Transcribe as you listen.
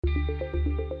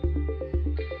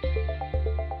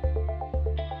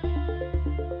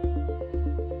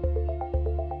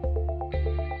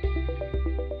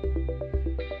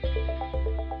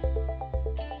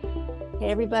Hey,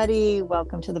 everybody,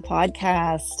 welcome to the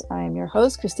podcast. I am your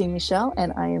host, Christine Michelle,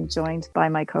 and I am joined by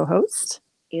my co host,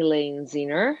 Elaine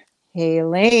Zener. Hey,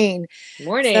 Elaine.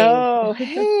 Morning. So,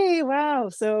 hey, wow.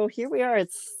 So here we are.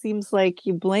 It seems like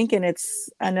you blink and it's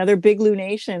another big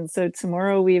lunation. So,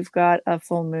 tomorrow we've got a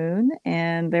full moon,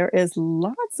 and there is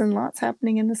lots and lots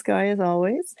happening in the sky as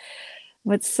always.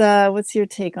 What's your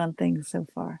take on things so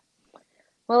far?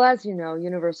 Well, as you know,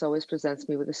 universe always presents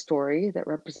me with a story that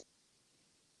represents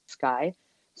the sky.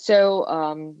 So,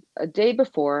 a day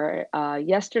before,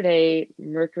 yesterday,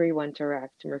 Mercury went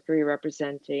direct. Mercury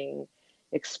representing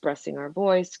expressing our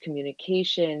voice,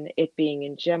 communication, it being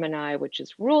in Gemini, which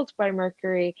is ruled by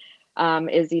Mercury,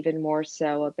 is even more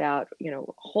so about,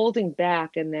 holding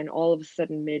back. And then all of a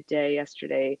sudden, midday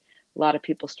yesterday, a lot of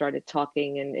people started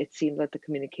talking, and it seemed like the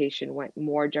communication went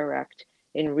more direct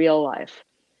in real life.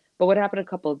 But what happened a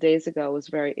couple of days ago was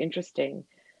very interesting.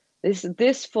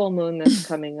 This full moon that's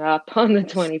coming up on the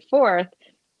 24th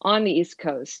on the East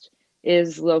Coast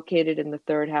is located in the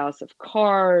third house of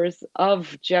cars,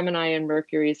 of Gemini and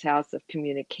Mercury's house of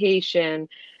communication.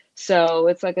 So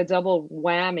it's like a double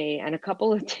whammy. And a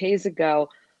couple of days ago,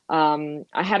 I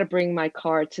had to bring my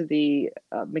car to the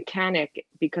mechanic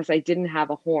because I didn't have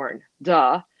a horn.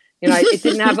 Duh. It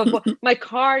didn't have my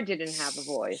car didn't have a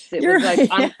voice. It You're was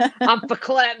like, right. I'm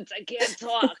verklempt. I can't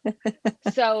talk.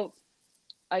 So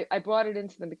I brought it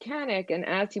into the mechanic, and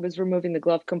as he was removing the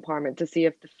glove compartment to see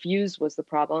if the fuse was the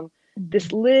problem,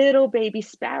 this little baby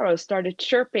sparrow started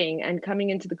chirping and coming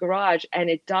into the garage, and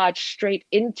it dodged straight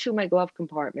into my glove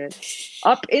compartment,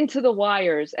 up into the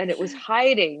wires, and it was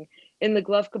hiding in the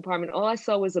glove compartment. All I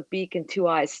saw was a beak and two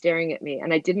eyes staring at me,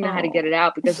 and I didn't know how to get it Oh.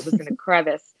 out because it was in a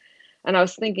crevice. And I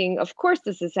was thinking, of course,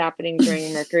 this is happening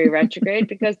during Mercury retrograde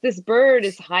because this bird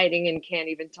is hiding and can't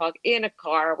even talk in a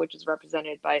car, which is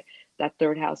represented by that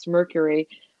third house Mercury.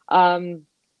 Um,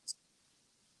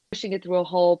 Pushing it through a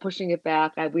hole, pushing it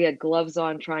back. We had gloves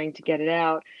on trying to get it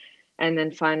out. And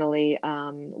then finally,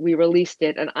 we released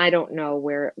it, and I don't know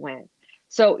where it went.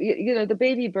 So, the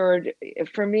baby bird,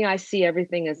 for me, I see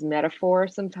everything as metaphor.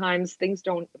 Sometimes things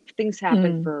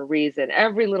happen Mm, for a reason.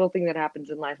 Every little thing that happens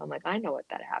in life, I'm like, I know what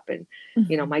that happened.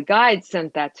 mhm, My guide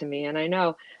sent that to me, and I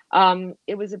know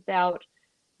it was about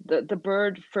the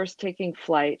bird first taking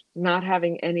flight, not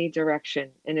having any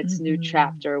direction in its new mhm.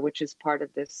 chapter, which is part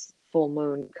of this full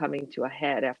moon coming to a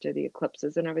head after the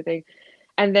eclipses and everything.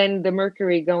 And then the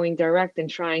Mercury going direct and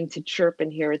trying to chirp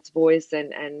and hear its voice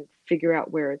and figure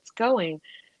out where it's going.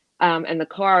 And the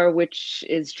car, which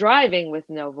is driving with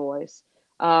no voice.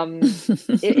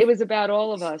 It was about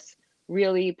all of us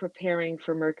really preparing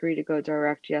for Mercury to go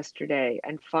direct yesterday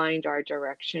and find our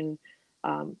direction,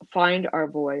 find our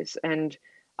voice. And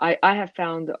I have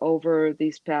found over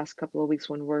these past couple of weeks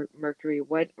when Mercury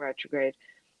went retrograde,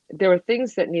 there were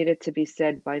things that needed to be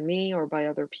said by me or by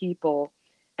other people.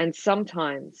 And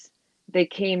sometimes they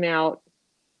came out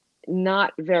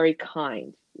not very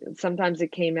kind. Sometimes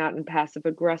it came out in passive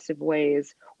aggressive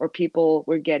ways, or people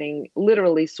were getting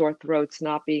literally sore throats,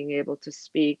 not being able to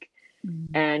speak. Mm.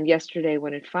 And yesterday,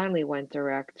 when it finally went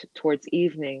direct towards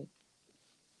evening,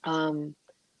 um,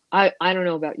 I don't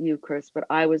know about you, Chris, but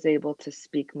I was able to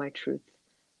speak my truth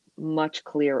much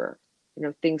clearer.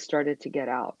 Things started to get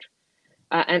out.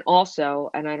 And also,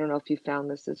 and I don't know if you found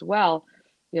this as well,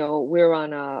 we're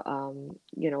on a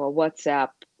WhatsApp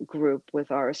group with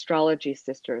our astrology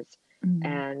sisters, Mm.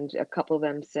 and a couple of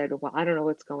them said, "Well, I don't know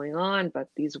what's going on, but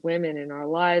these women in our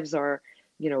lives are,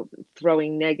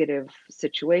 throwing negative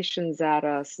situations at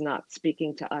us, not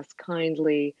speaking to us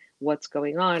kindly. What's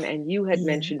going on?" And you had Yeah.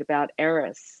 mentioned about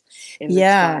Eris in the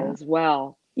sky Yeah. as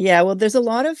well. Yeah. Well, there's a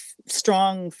lot of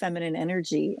strong feminine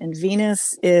energy, and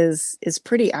Venus is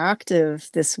pretty active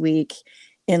this week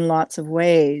in lots of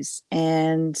ways.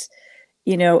 And,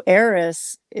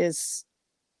 Eris is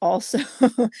also,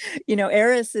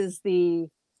 Eris is the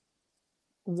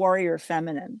warrior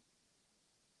feminine.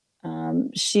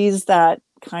 She's that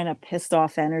kind of pissed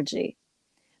off energy.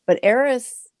 But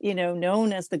Eris,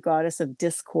 known as the goddess of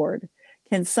discord,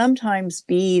 can sometimes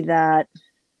be that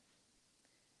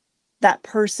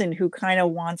person who kind of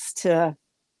wants to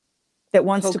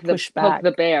push Poke back,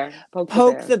 the bear, poke the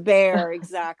poke bear. the bear.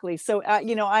 Exactly. So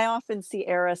I often see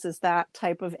Eris as that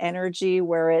type of energy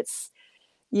where it's,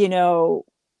 you know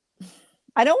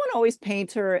I don't want to always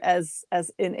paint her as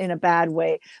in a bad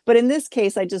way, but in this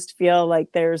case I just feel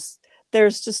like there's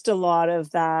just a lot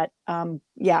of that,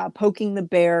 yeah, poking the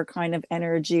bear kind of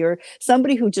energy, or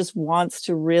somebody who just wants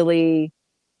to really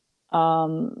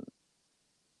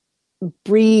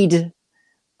breed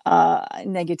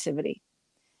negativity.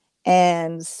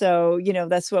 And so,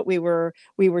 that's what we were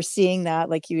seeing, that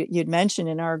like you'd mentioned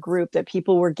in our group, that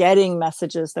people were getting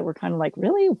messages that were kind of like,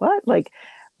 really, what, like,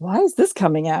 why is this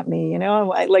coming at me,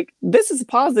 like, this is a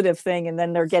positive thing, and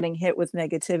then they're getting hit with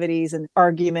negativities and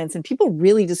arguments, and people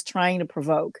really just trying to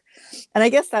provoke. And I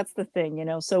guess that's the thing,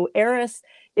 so Eris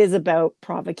is about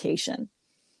provocation,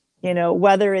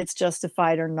 whether it's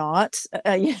justified or not,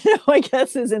 I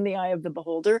guess is in the eye of the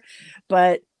beholder.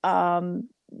 But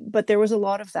there was a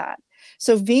lot of that.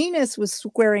 So Venus was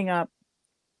squaring up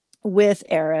with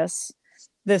Eris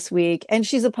this week, and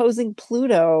she's opposing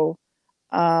Pluto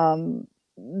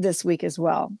this week as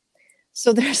well.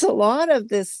 So there's a lot of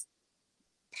this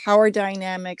power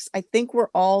dynamics. I think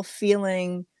we're all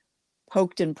feeling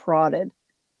poked and prodded,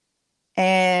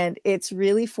 and it's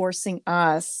really forcing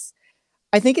us.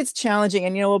 I think it's challenging,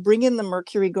 and we'll bring in the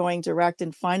Mercury going direct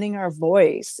and finding our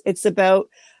voice. It's about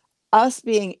us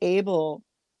being able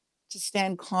to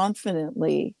stand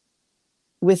confidently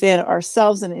within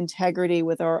ourselves and integrity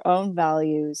with our own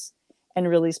values, and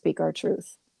really speak our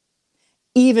truth,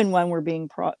 even when we're being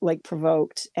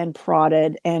provoked and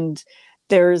prodded. And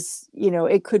there's,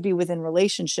 it could be within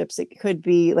relationships, it could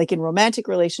be like in romantic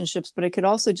relationships, but it could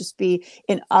also just be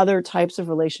in other types of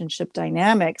relationship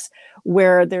dynamics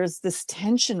where there's this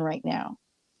tension right now.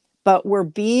 But we're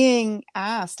being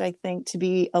asked, I think, to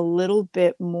be a little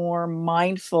bit more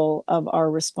mindful of our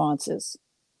responses.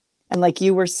 And like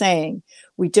you were saying,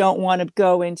 we don't want to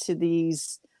go into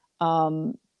these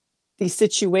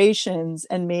situations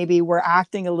and maybe we're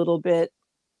acting a little bit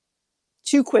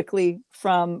too quickly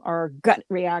from our gut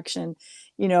reaction,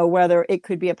 whether it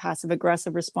could be a passive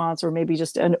aggressive response or maybe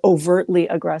just an overtly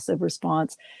aggressive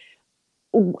response.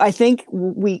 I think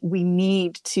we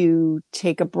need to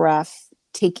take a breath,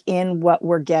 take in what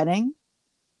we're getting,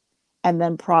 and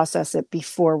then process it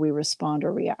before we respond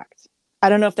or react. I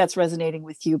don't know if that's resonating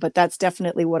with you, but that's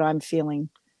definitely what I'm feeling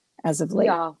as of late.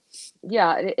 Yeah,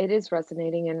 yeah, it is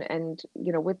resonating, and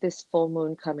with this full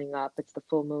moon coming up, it's the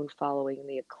full moon following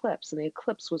the eclipse, and the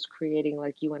eclipse was creating,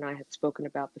 like you and I had spoken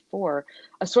about before,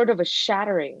 a sort of a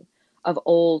shattering of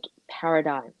old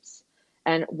paradigms.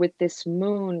 And with this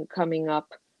moon coming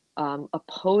up,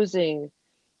 opposing,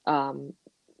 um,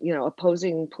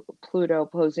 opposing Pluto,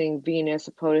 opposing Venus,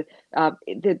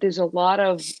 there's a lot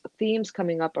of themes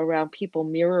coming up around people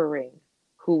mirroring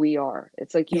who we are.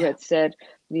 It's like you Yeah. had said,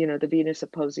 the Venus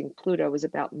opposing Pluto was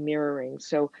about mirroring.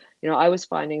 So, I was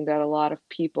finding that a lot of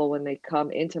people, when they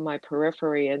come into my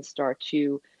periphery and start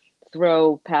to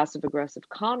throw passive aggressive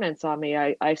comments on me,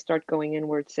 I start going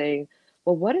inward saying,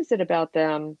 well, what is it about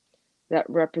them that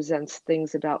represents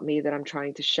things about me that I'm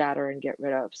trying to shatter and get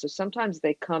rid of? So sometimes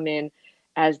they come in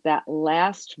as that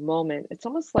last moment. It's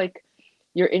almost like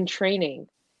you're in training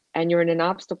and you're in an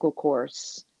obstacle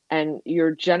course and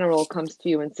your general comes to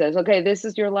you and says, okay, this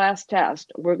is your last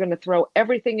test. We're going to throw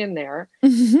everything in there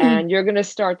and you're going to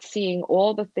start seeing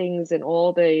all the things and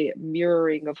all the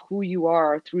mirroring of who you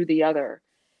are through the other.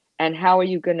 And how are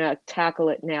you going to tackle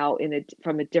it now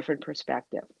from a different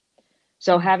perspective?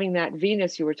 So having that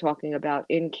Venus you were talking about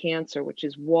in Cancer, which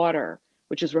is water,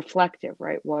 which is reflective,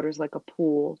 right? Water is like a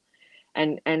pool,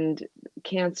 and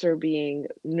Cancer being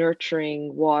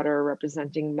nurturing, water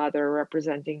representing mother,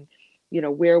 representing,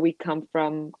 where we come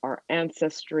from, our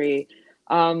ancestry.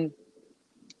 Um,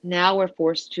 Now we're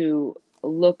forced to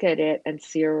look at it and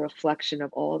see a reflection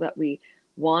of all that we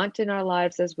want in our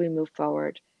lives as we move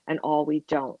forward and all we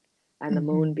don't. And the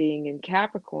moon Mm-hmm. being in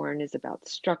Capricorn is about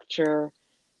structure.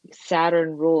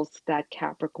 Saturn rules that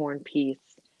Capricorn piece.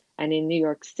 And in New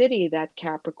York City, that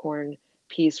Capricorn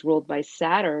piece ruled by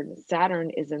Saturn, Saturn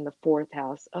is in the fourth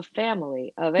house of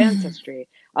family, of ancestry,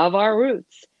 of our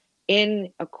roots.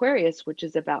 In Aquarius, which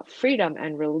is about freedom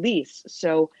and release.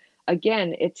 So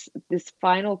again, it's this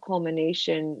final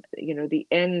culmination, the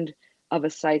end of a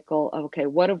cycle of, okay,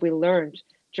 what have we learned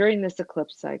during this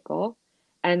eclipse cycle?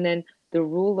 And then the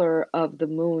ruler of the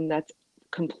moon that's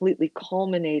completely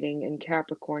culminating in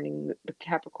Capricorn,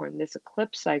 this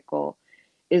eclipse cycle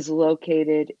is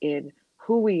located in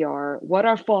who we are, what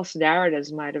our false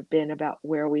narratives might have been about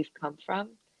where we've come from,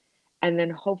 and then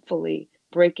hopefully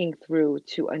breaking through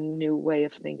to a new way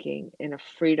of thinking in a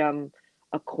freedom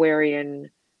Aquarian,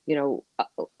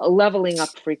 a leveling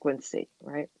up frequency,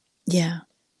 right? Yeah.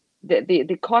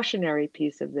 The cautionary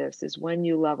piece of this is when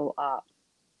you level up,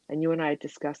 and you and I had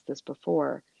discussed this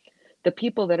before, the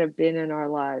people that have been in our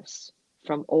lives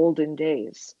from olden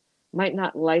days might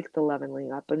not like the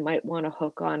leveling up and might want to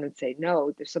hook on and say,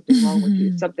 no, there's something wrong with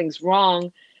you. Something's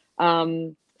wrong.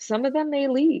 Some of them may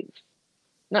leave.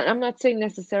 I'm not saying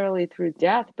necessarily through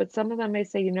death, but some of them may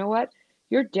say, you know what?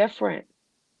 You're different.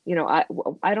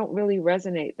 I don't really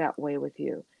resonate that way with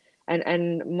you.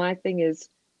 And my thing is,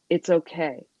 it's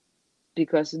okay,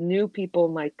 because new people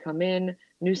might come in,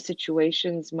 new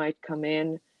situations might come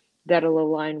in that'll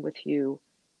align with you,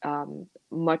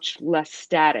 much less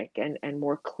static and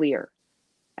more clear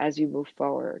as you move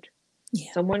forward.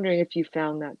 Yeah. So I'm wondering if you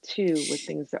found that too with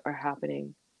things that are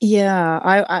happening. Yeah,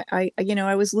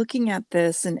 I was looking at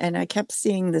this and I kept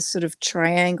seeing this sort of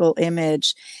triangle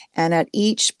image, and at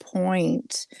each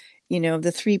point,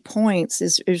 the 3 points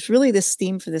is really this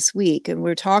theme for this week, and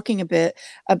we're talking a bit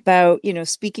about,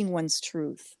 speaking one's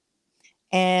truth.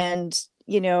 And,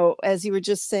 as you were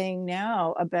just saying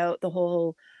now about the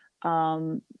whole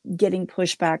um, getting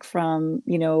pushback from,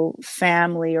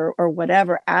 family or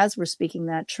whatever, as we're speaking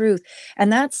that truth.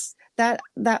 And that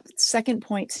second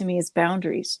point to me is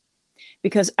boundaries.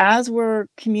 Because as we're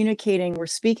communicating, we're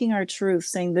speaking our truth,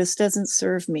 saying this doesn't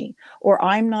serve me, or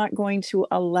I'm not going to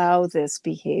allow this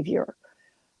behavior.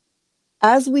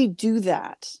 As we do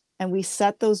that and we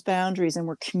set those boundaries and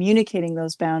we're communicating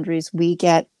those boundaries, we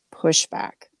get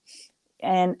pushback.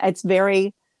 And it's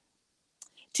very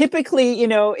typically,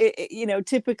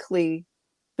 typically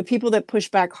the people that push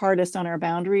back hardest on our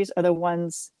boundaries are the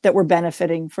ones that were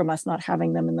benefiting from us not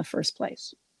having them in the first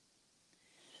place.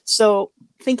 So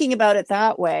thinking about it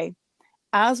that way,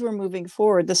 as we're moving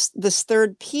forward, this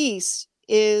third piece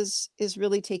is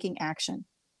really taking action.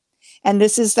 And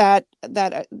this is that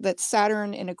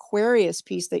Saturn in Aquarius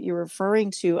piece that you're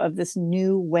referring to, of this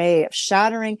new way of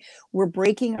shattering. We're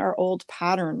breaking our old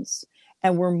patterns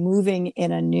and we're moving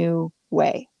in a new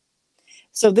way.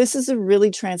 So this is a really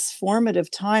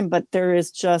transformative time, but there is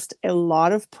just a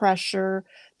lot of pressure.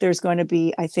 There's going to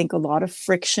be, I think, a lot of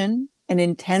friction and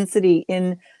intensity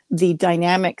in the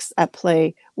dynamics at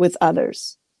play with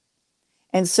others.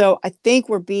 And so I think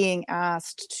we're being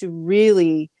asked to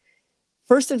really,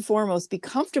 first and foremost, be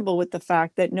comfortable with the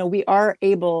fact that no, we are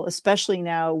able, especially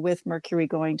now with Mercury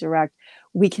going direct,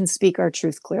 we can speak our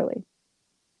truth clearly.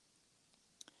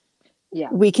 Yeah.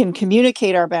 We can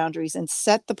communicate our boundaries and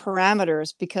set the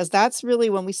parameters, because that's really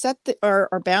when we set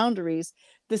our boundaries,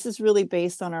 this is really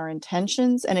based on our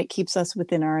intentions and it keeps us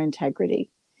within our integrity.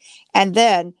 And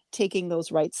then taking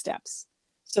those right steps.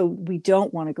 So we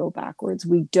don't want to go backwards.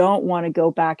 We don't want to go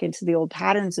back into the old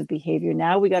patterns of behavior.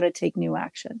 Now we got to take new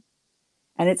action.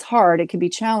 And it's hard, it can be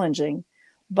challenging.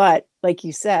 But like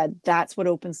you said, that's what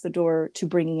opens the door to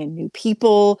bringing in new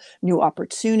people, new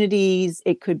opportunities.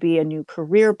 It could be a new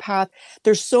career path.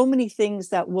 There's so many things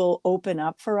that will open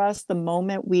up for us the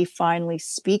moment we finally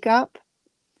speak up,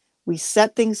 we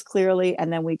set things clearly,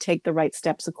 and then we take the right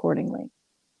steps accordingly.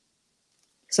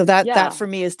 So that Yeah. for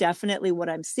me is definitely what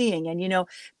I'm seeing. And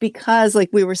because like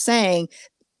we were saying,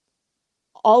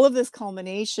 all of this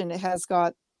culmination has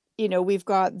got, we've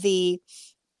got the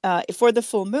for the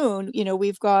full moon,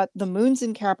 we've got the moon's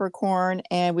in Capricorn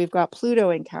and we've got Pluto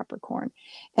in Capricorn.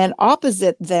 And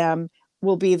opposite them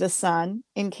will be the sun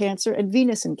in Cancer and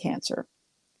Venus in Cancer.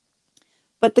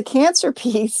 But the Cancer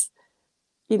piece,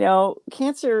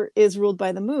 Cancer is ruled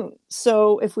by the moon.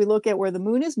 So if we look at where the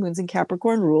moon is, moon's in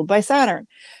Capricorn, ruled by Saturn.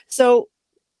 So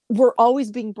we're always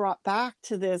being brought back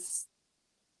to this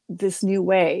new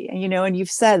way. And you've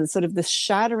said sort of the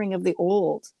shattering of the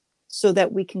old, so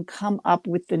that we can come up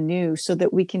with the new, so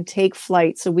that we can take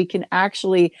flight, so we can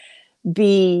actually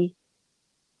be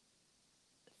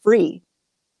free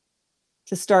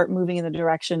to start moving in the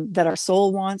direction that our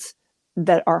soul wants,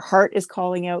 that our heart is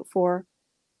calling out for,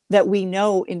 that we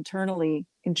know internally,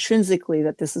 intrinsically,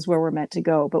 that this is where we're meant to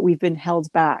go, but we've been held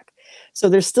back. So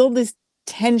there's still this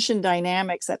tension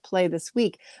dynamics at play this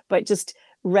week, but just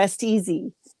rest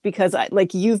easy, because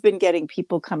like you've been getting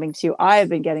people coming to you, I've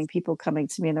been getting people coming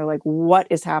to me, and they're like, what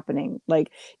is happening? Like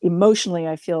emotionally,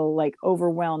 I feel like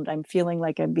overwhelmed. I'm feeling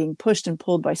like I'm being pushed and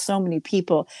pulled by so many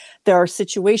people. There are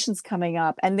situations coming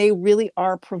up and they really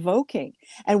are provoking.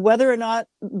 And whether or not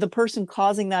the person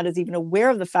causing that is even aware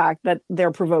of the fact that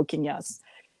they're provoking us,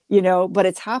 but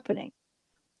it's happening.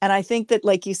 And I think that,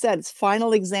 like you said, it's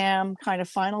final exam, kind of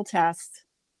final test.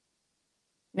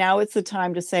 Now it's the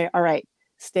time to say, all right,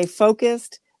 stay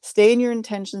focused, stay in your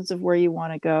intentions of where you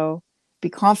want to go,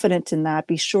 be confident in that,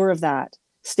 be sure of that,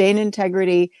 stay in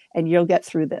integrity, and you'll get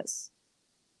through this.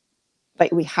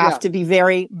 But we have Yeah. to be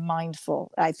very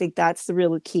mindful. I think that's the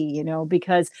real key,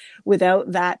 because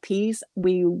without that piece,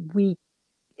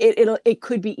 it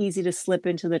could be easy to slip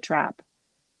into the trap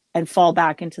and fall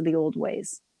back into the old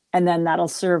ways. And then that'll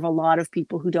serve a lot of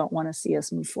people who don't want to see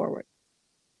us move forward.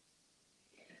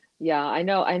 Yeah, I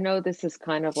know this is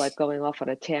kind of like going off on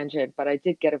a tangent, but I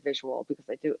did get a visual, because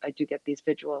I do get these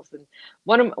visuals. And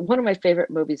one of my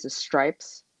favorite movies is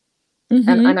Stripes.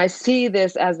 Mm-hmm. And I see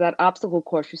this as that obstacle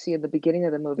course you see in the beginning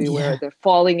of the movie where Yeah. they're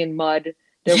falling in mud,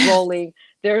 they're Yeah. rolling,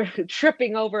 they're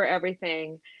tripping over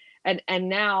everything. And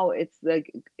now it's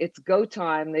go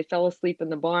time. They fell asleep in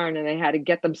the barn and they had to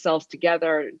get themselves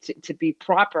together to be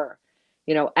proper,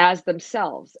 as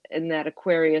themselves in that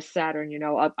Aquarius Saturn,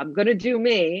 I'm gonna do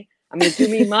me. I'm gonna do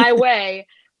me my way,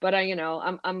 but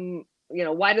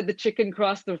why did the chicken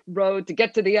cross the road to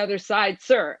get to the other side,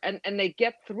 sir? And they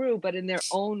get through, but in their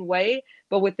own way,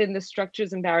 but within the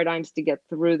structures and paradigms to get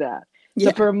through that. So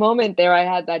Yeah. for a moment there, I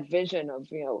had that vision of,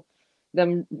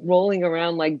 them rolling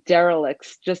around like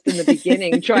derelicts just in the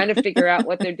beginning, trying to figure out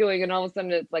what they're doing. And all of a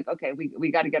sudden it's like, okay,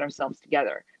 we got to get ourselves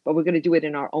together, but we're going to do it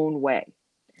in our own way.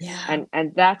 Yeah.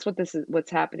 And that's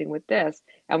what's happening with this.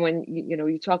 And when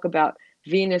you talk about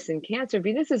Venus and Cancer,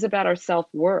 Venus is about our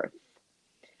self-worth.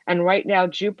 And right now,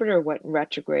 Jupiter went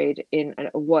retrograde in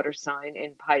a water sign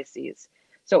in Pisces.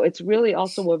 So it's really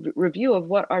also a review of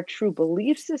what our true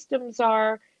belief systems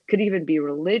are. Could even be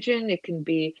religion. It can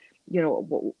be,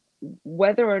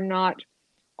 whether or not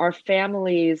our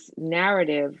family's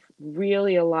narrative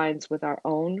really aligns with our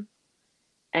own,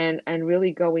 and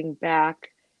really going back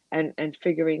and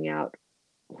figuring out,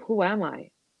 who am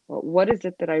I? What is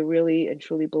it that I really and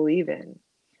truly believe in?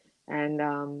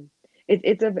 And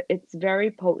it's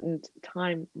very potent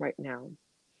time right now,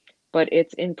 but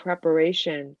it's in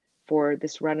preparation for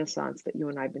this renaissance that you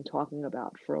and I've been talking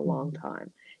about for a long Mm-hmm.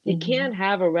 time. You Mm-hmm. can't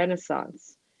have a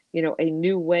renaissance, a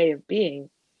new way of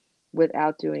being,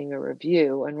 without doing a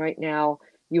review. And right now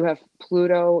you have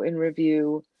Pluto in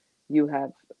review, you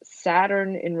have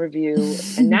Saturn in review,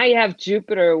 and now you have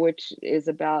Jupiter, which is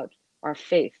about our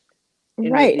faith, in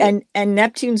Right. review. And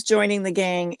Neptune's joining the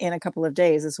gang in a couple of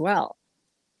days as well.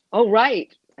 Oh,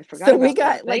 right. I forgot So we about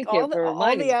that. got like Thank you for all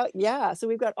reminding the me. out yeah, so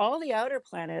we've got all the outer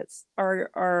planets are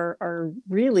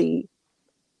really,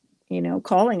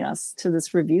 calling us to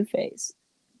this review phase.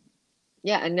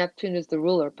 Yeah, and Neptune is the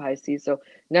ruler of Pisces. So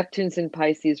Neptune's in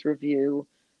Pisces review,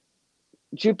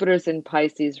 Jupiter's in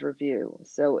Pisces review.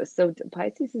 So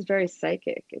Pisces is very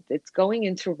psychic. It's going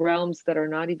into realms that are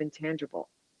not even tangible.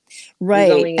 You're Right.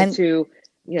 going And into,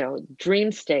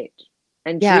 dream state,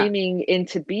 and yeah, dreaming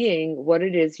into being what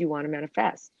it is you want to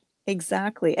manifest.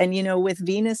 exactly. And with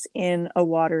Venus in a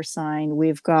water sign,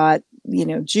 we've got,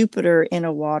 Jupiter in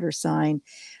a water sign.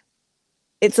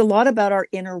 It's a lot about our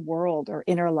inner world, our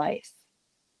inner life.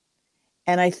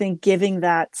 And I think giving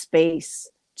that space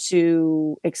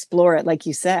to explore it, like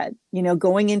you said,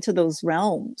 going into those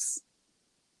realms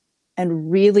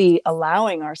and really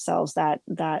allowing ourselves that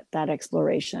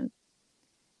exploration.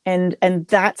 And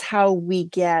that's how we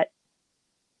get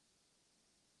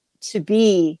to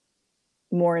be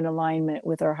more in alignment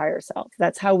with our higher self.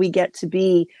 That's how we get to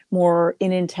be more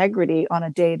in integrity on a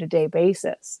day-to-day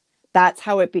basis. That's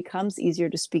how it becomes easier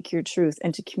to speak your truth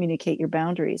and to communicate your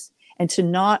boundaries and to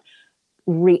not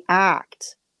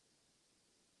react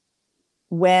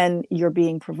when you're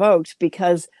being provoked,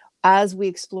 because as we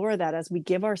explore that, as we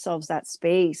give ourselves that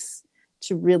space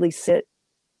to really sit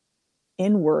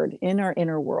inward in our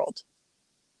inner world,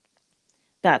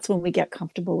 that's when we get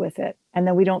comfortable with it. And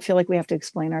then we don't feel like we have to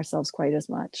explain ourselves quite as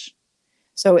much.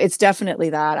 So it's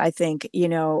definitely that. I think,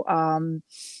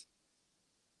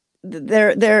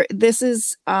 this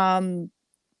is,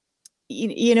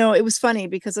 it was funny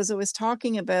because as I was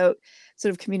talking about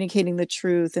sort of communicating the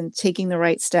truth and taking the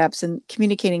right steps and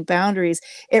communicating boundaries,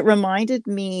 it reminded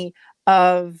me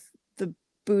of the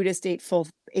Buddhist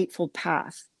eightfold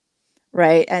path,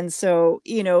 right? And so,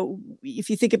 if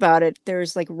you think about it,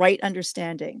 there's like right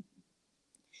understanding,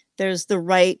 there's the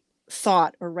right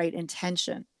thought or right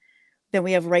intention, then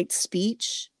we have right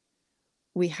speech,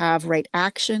 we have right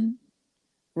action,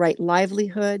 right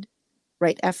livelihood,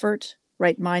 right effort,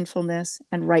 right mindfulness,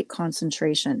 and right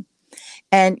concentration.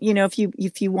 And if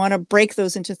you want to break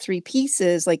those into three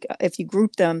pieces, like if you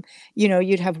group them,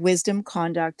 you'd have wisdom,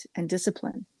 conduct, and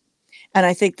discipline. And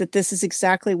I think that this is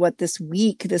exactly what this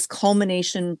week, this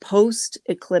culmination post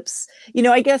eclipse,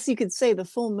 I guess you could say the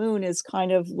full moon is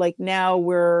kind of like, now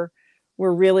we're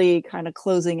really kind of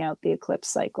closing out the eclipse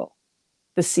cycle.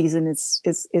 The season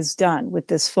is done with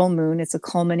this full moon. It's a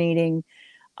culminating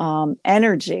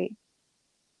energy.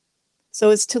 So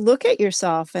it's to look at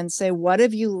yourself and say, what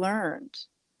have you learned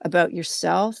about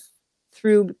yourself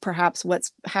through perhaps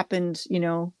what's happened,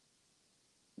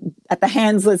 at the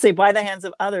hands, let's say by the hands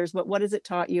of others, but what has it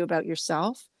taught you about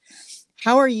yourself?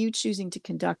 How are you choosing to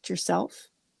conduct yourself?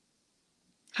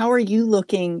 How are you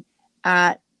looking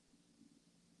at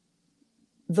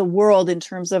the world in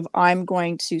terms of, I'm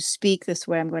going to speak this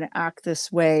way, I'm going to act this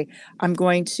way, I'm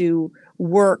going to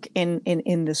work in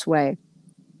this way?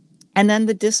 And then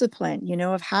the discipline,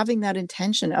 of having that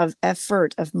intention of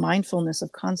effort, of mindfulness,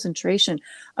 of concentration,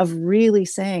 of really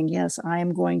saying, yes, I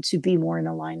am going to be more in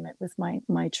alignment with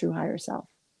my true higher self.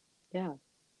 Yeah.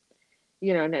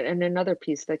 And another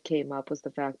piece that came up was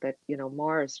the fact that,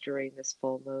 Mars during this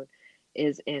full moon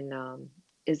is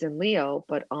in Leo,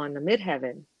 but on the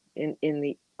midheaven in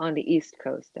the on the East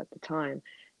Coast at the time.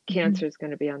 Mhm. Cancer is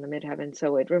going to be on the midheaven.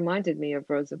 So it reminded me of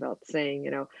Roosevelt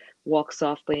saying, walk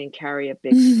softly and carry a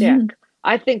big stick.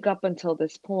 I think up until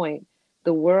this point,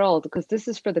 the world, because this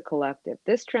is for the collective,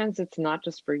 this transit's not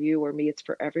just for you or me, it's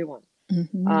for everyone.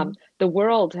 Mhm. The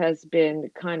world has been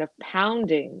kind of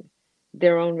pounding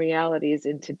their own realities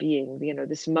into being.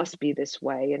 This must be this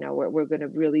way. We're going to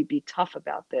really be tough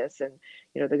about this, and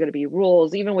there are going to be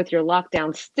rules, even with your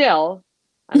lockdown still.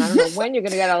 And I don't know when you're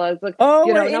going to get all this. Look, Oh,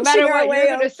 we're no inching matter our what, you're way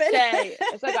going to open. stay.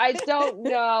 It's like I don't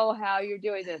know how you're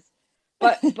doing this,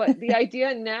 but the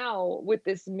idea now with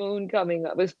this moon coming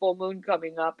up, this full moon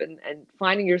coming up, and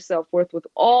finding your self-worth with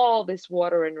all this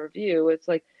water in review, it's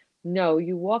like, no,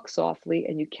 you walk softly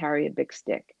and you carry a big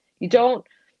stick. You Yeah. don't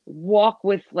walk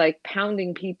with like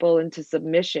pounding people into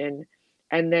submission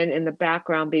and then in the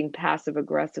background being passive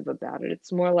aggressive about it.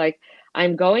 It's more like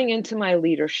I'm going into my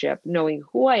leadership knowing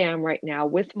who I am right now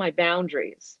with my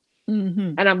boundaries.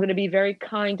 Hmm. And I'm going to be very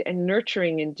kind and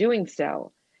nurturing in doing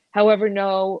so. However,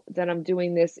 know that I'm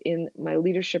doing this in my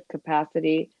leadership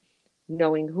capacity,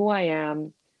 knowing who I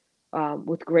am,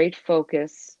 with great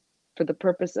focus for the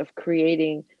purpose of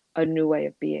creating a new way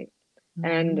of being.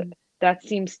 And Hmm. that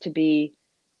seems to be,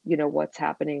 what's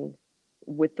happening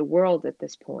with the world at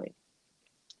this point.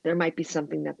 There might be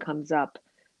something that comes up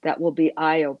that will be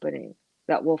eye opening,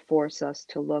 that will force us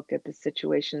to look at the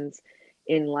situations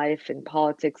in life and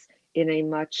politics in a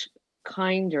much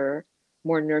kinder,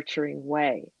 more nurturing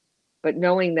way. But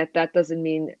knowing that that doesn't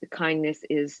mean kindness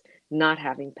is not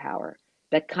having power,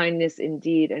 that kindness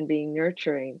indeed and being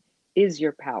nurturing is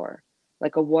your power.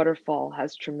 Like a waterfall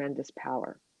has tremendous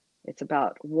power. It's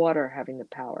about water having the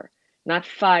power, not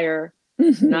fire,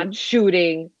 not Hmm.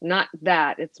 shooting, not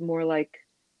that. It's more like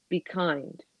be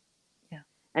kind. Yeah.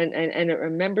 And it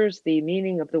remembers the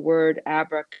meaning of the word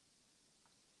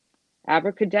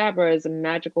abracadabra is a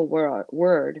magical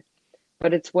word,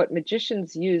 but it's what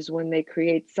magicians use when they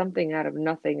create something out of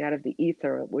nothing, out of the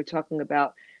ether. We're talking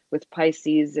about with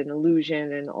Pisces and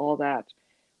illusion and all that,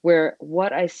 where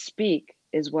what I speak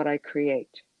is what I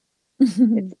create.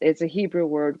 It's a Hebrew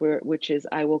word which is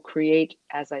I will create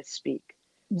as I speak.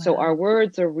 So our Wow.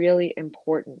 words are really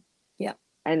important, Yeah.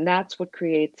 and that's what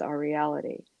creates our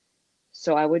reality.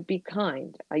 So I would be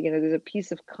kind. There's a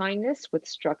piece of kindness with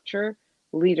structure,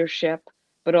 leadership,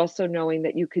 but also knowing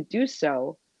that you could do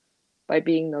so by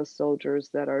being those soldiers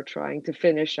that are trying to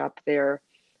finish up their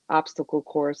obstacle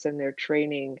course and their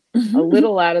training a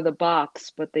little out of the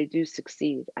box, but they do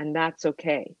succeed. And that's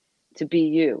okay to be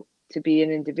you, to be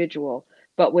an individual,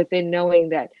 but within knowing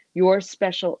that your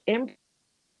special imp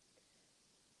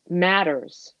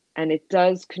matters and it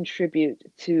does contribute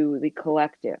to the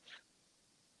collective.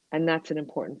 And that's an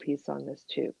important piece on this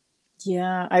too.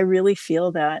 Yeah, I really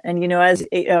feel that. And as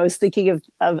I was thinking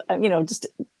of just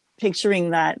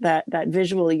picturing that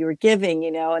visual you were giving,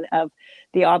 and of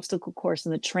the obstacle course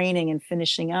and the training and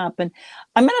finishing up. And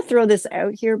I'm going to throw this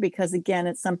out here because again,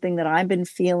 it's something that I've been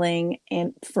feeling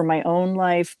and for my own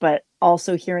life, but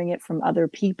also hearing it from other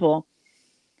people.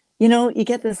 You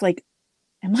get this like,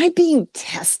 am I being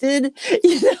tested?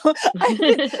 I've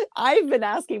been I've been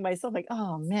asking myself like,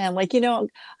 oh man, like, I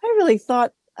really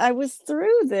thought I was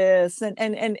through this.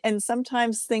 And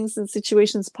sometimes things and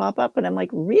situations pop up and I'm like,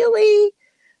 really?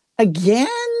 Again?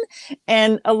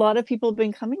 And a lot of people have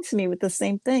been coming to me with the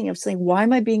same thing of saying, why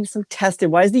am I being so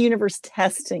tested? Why is the universe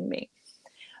testing me?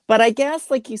 But I guess,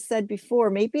 like you said before,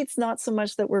 maybe it's not so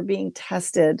much that we're being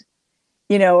tested,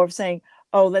 or saying,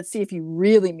 oh, let's see if you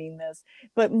really mean this.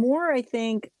 But more, I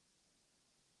think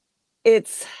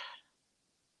it's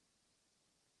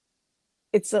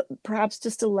perhaps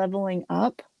just a leveling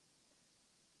up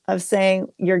of saying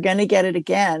you're going to get it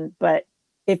again. But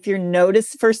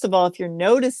first of all, if you're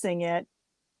noticing it,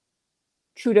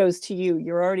 kudos to you.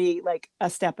 You're already like a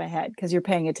step ahead because you're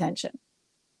paying attention.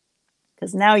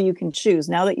 Because now you can choose.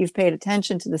 Now that you've paid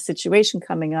attention to the situation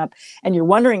coming up and you're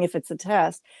wondering if it's a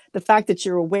test, the fact that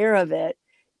you're aware of it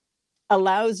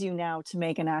allows you now to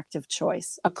make an active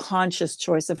choice, a conscious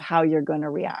choice of how you're going to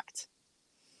react.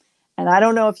 And I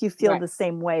don't know if you feel Right. the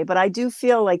same way, but I do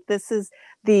feel like this is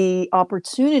the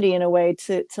opportunity in a way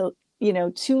to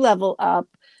level up,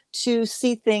 to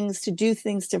see things, to do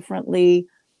things differently.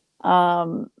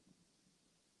 Um,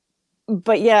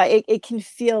 but yeah, it can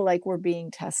feel like we're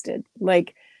being tested.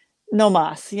 Like no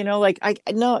mas, like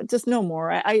no, just no more.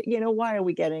 Why are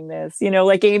we getting this?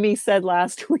 Like Amy said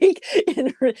last week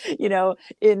in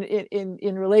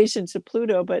relation to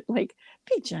Pluto, but like,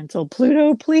 be gentle,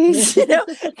 Pluto, please,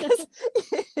 because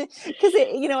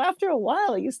after a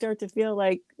while you start to feel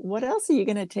like, what else are you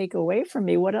going to take away from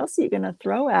me? What else are you going to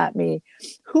throw at me?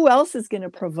 Who else is going to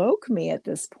provoke me at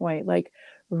this point? Like,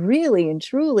 really and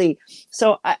truly.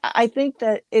 So I think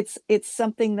that it's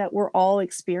something that we're all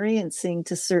experiencing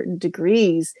to certain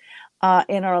degrees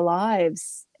in our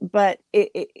lives. But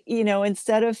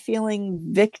instead of feeling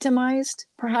victimized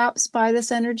perhaps by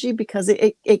this energy, because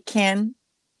it can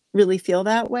really feel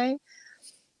that way,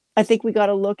 I think we got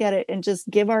to look at it and just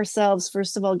give ourselves,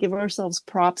 first of all, give ourselves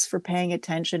props for paying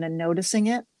attention and noticing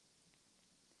it,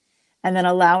 and then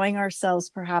allowing ourselves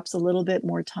perhaps a little bit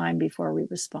more time before we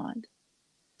respond,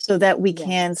 so that we Yeah.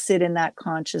 can sit in that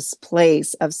conscious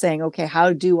place of saying, okay,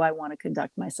 how do I want to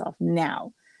conduct myself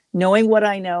now? Knowing what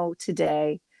I know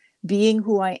today, being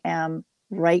who I am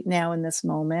right now in this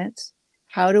moment,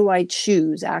 how do I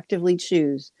actively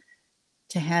choose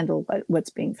to handle what's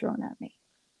being thrown at me?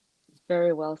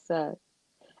 Very well said.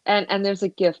 And there's a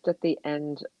gift at the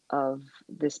end of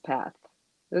this path.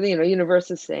 Universe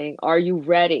is saying, are you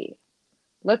ready?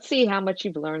 Let's see how much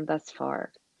you've learned thus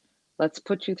far. Let's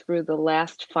put you through the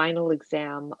last final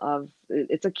exam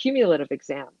it's a cumulative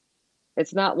exam.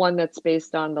 It's not one that's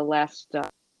based on the last,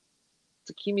 it's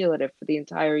a cumulative for the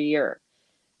entire year.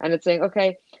 And it's saying,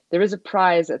 okay, there is a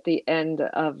prize at the end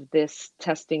of this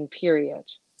testing period.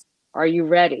 Are you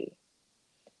ready?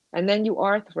 And then you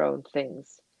are thrown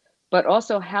things. But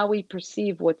also, how we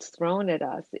perceive what's thrown at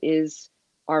us is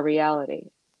our reality.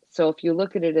 So if you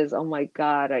look at it as, oh my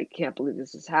God, I can't believe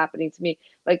this is happening to me,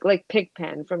 like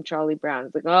Pigpen from Charlie Brown.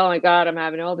 It's like, oh my God, I'm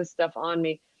having all this stuff on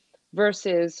me,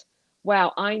 versus,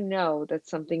 wow, I know that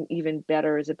something even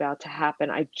better is about to happen.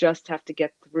 I just have to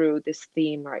get through this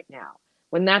theme right now.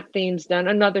 When that theme's done,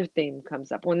 another theme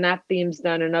comes up. When that theme's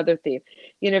done, another theme.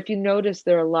 If you notice,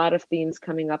 there are a lot of themes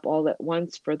coming up all at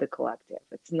once for the collective.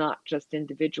 It's not just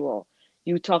individual.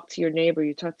 You talk to your neighbor,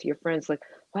 you talk to your friends, like,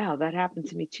 wow, that happened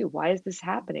to me too. Why is this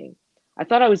happening? I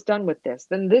thought I was done with this.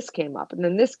 Then this came up, and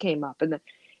then this came up, and then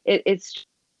it's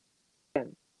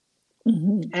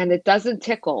Mm-hmm. and it doesn't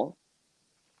tickle.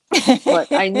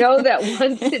 But I know that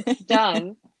once it's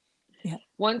done, Yeah.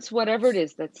 once whatever it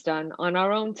is that's done on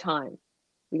our own time,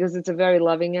 because it's a very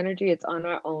loving energy, it's on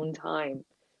our own time.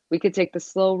 We could take the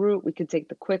slow route, we could take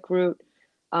the quick route.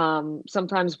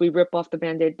 Sometimes we rip off the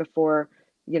band-aid before,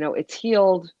 it's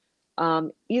healed.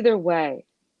 Either way,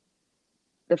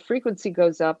 the frequency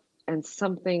goes up and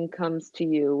something comes to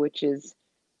you, which is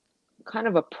kind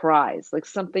of a prize, like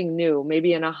something new,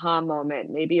 maybe an aha moment,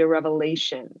 maybe a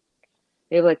revelation.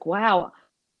 You're like, wow,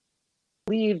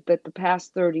 believe that the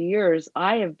past 30 years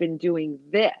I have been doing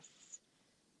this,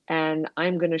 and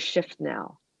I'm going to shift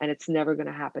now, and it's never going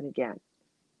to happen again.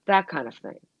 That kind of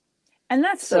thing. And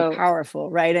that's so So,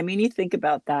 powerful, right? I mean, you think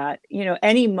about that,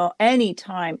 any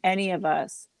time any of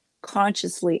us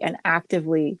consciously and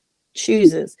actively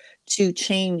chooses to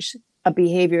change a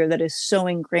behavior that is so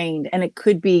ingrained, and it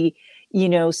could be,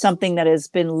 something that has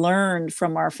been learned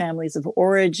from our families of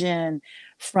origin,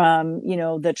 from,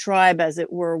 the tribe, as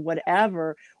it were,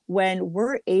 whatever, when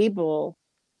we're able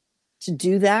to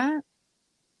do that,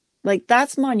 like,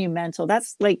 that's monumental.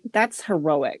 That's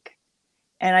heroic.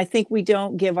 And I think we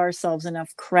don't give ourselves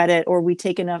enough credit, or we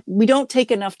don't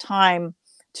take enough time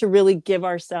to really give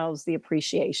ourselves the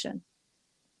appreciation,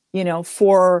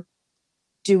 for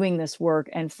doing this work,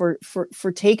 and for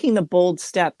taking the bold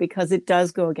step, because it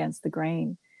does go against the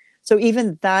grain. So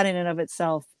even that in and of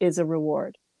itself is a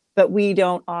reward. But we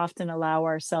don't often allow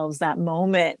ourselves that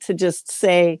moment to just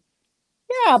say,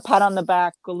 yeah, pat on the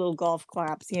back, a little golf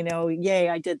claps, yay,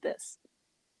 I did this.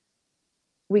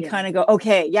 We yeah. kind of go,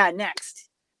 okay, yeah, next.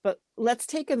 But let's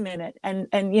take a minute, and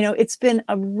it's been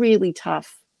a really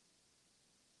tough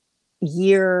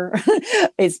year.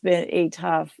 It's been a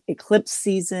tough eclipse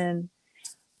season.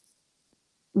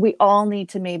 We all need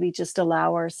to maybe just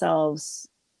allow ourselves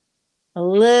a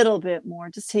little bit more,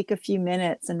 just take a few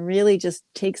minutes and really just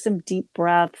take some deep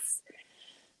breaths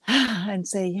and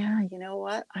say, yeah, you know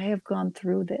what? I have gone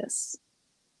through this,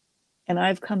 and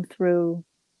I've come through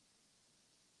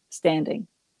standing.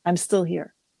 I'm still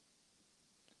here.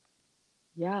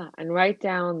 Yeah, and write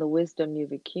down the wisdom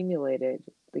you've accumulated,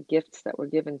 the gifts that were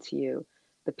given to you,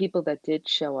 the people that did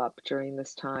show up during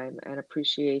this time, and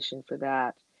appreciation for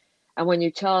that. And when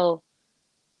you tell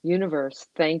universe,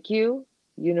 thank you,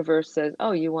 universe says,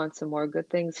 oh, you want some more good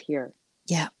things here.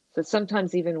 Yeah. So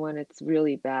sometimes even when it's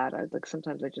really bad,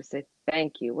 sometimes I just say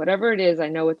thank you. Whatever it is, I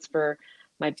know it's for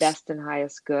my best and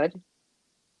highest good.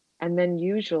 And then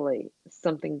usually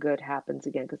something good happens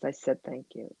again because I said thank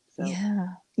you. So Yeah.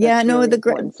 Yeah, that's no, really the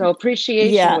great, important. So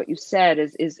appreciation, yeah, what you said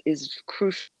is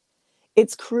crucial.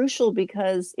 it's crucial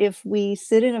because if we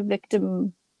sit in a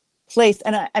victim place,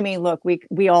 and I mean, look,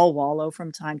 we all wallow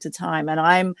from time to time, and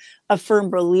I'm a firm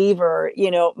believer,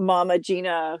 Mama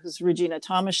Gina, who's Regina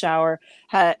Thomasschauer,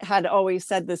 had always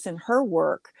said this in her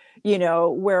work,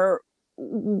 where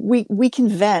we can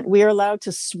vent, we are allowed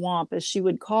to swamp, as she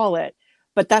would call it,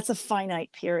 but that's a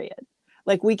finite period.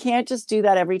 Like, we can't just do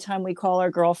that every time we call our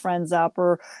girlfriends up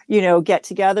or get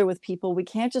together with people. We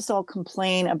can't just all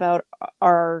complain about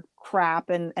our crap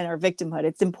and our victimhood.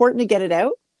 It's important to get it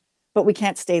out, but we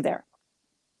can't stay there.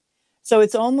 So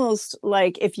it's almost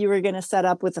like if you were going to set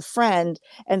up with a friend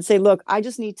and say, look, I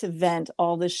just need to vent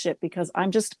all this shit because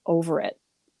I'm just over it.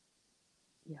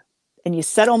 Yeah. And you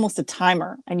set almost a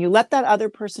timer and you let that other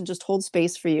person just hold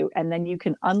space for you. And then you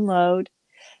can unload.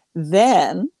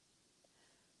 Then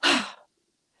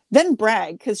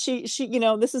brag, because she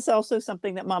this is also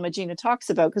something that Mama Gina talks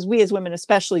about, because we as women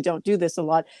especially don't do this a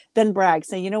lot. Then brag,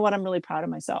 say, you know what, I'm really proud of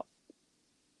myself.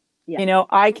 Yeah.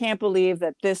 I can't believe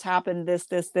that this happened,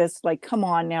 this, like, come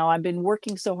on now, I've been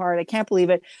working so hard, I can't believe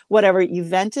it, whatever. You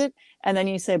vent it, and then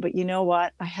you say, but you know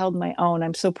what, I held my own,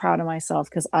 I'm so proud of myself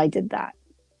because I did that.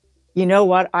 You know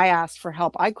what, I asked for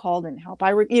help, I called in help,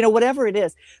 whatever it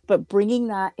is. But bringing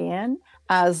that in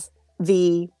as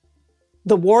the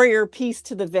warrior piece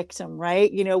to the victim, right?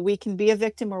 We can be a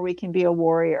victim or we can be a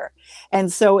warrior.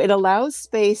 And so it allows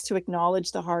space to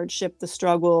acknowledge the hardship, the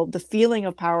struggle, the feeling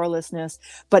of powerlessness.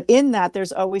 But in that,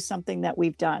 there's always something that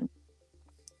we've done.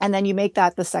 And then you make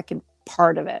that the second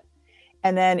part of it.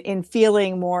 And then in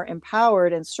feeling more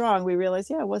empowered and strong, we realize,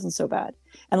 yeah, it wasn't so bad.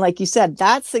 And like you said,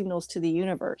 that signals to the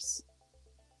universe.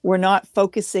 We're not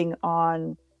focusing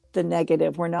on the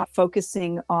negative. We're not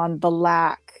focusing on the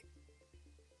lack,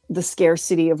 the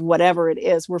scarcity of whatever it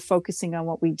is. We're focusing on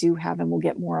what we do have, and we'll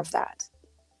get more of that.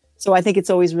 So I think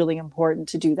it's always really important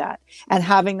to do that, and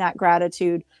having that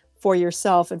gratitude for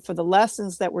yourself and for the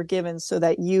lessons that were given, so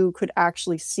that you could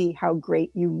actually see how great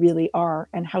you really are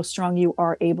and how strong you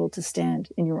are able to stand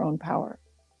in your own power.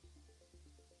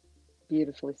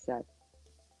 Beautifully said.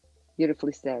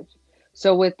 Beautifully said.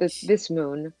 So with this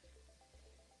moon,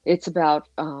 it's about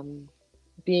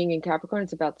being in Capricorn.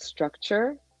 It's about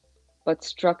structure, but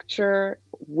structure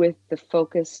with the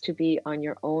focus to be on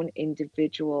your own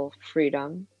individual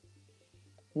freedom,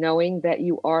 knowing that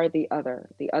you are the other.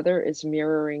 The other is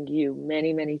mirroring you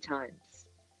many, many times,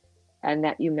 and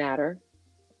that you matter.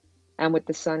 And with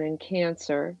the sun in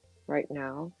Cancer right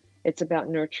now, it's about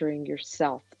nurturing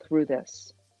yourself through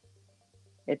this.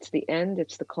 It's the end,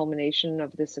 it's the culmination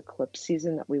of this eclipse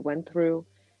season that we went through.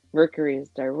 Mercury is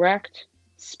direct.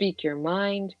 Speak your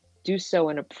mind, do so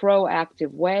in a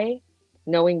proactive way,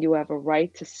 knowing you have a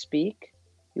right to speak,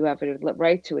 you have a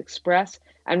right to express.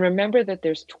 And remember that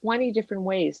there's 20 different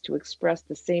ways to express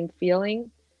the same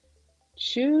feeling.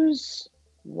 Choose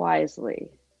wisely,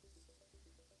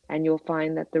 and you'll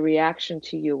find that the reaction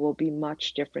to you will be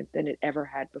much different than it ever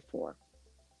had before.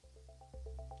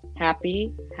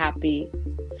 Happy, happy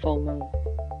full moon.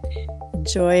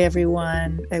 Enjoy,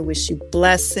 everyone. I wish you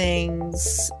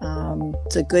blessings.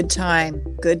 It's a good time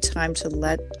to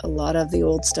let a lot of the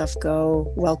old stuff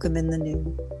go. Welcome in the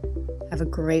new. Have a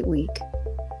great week.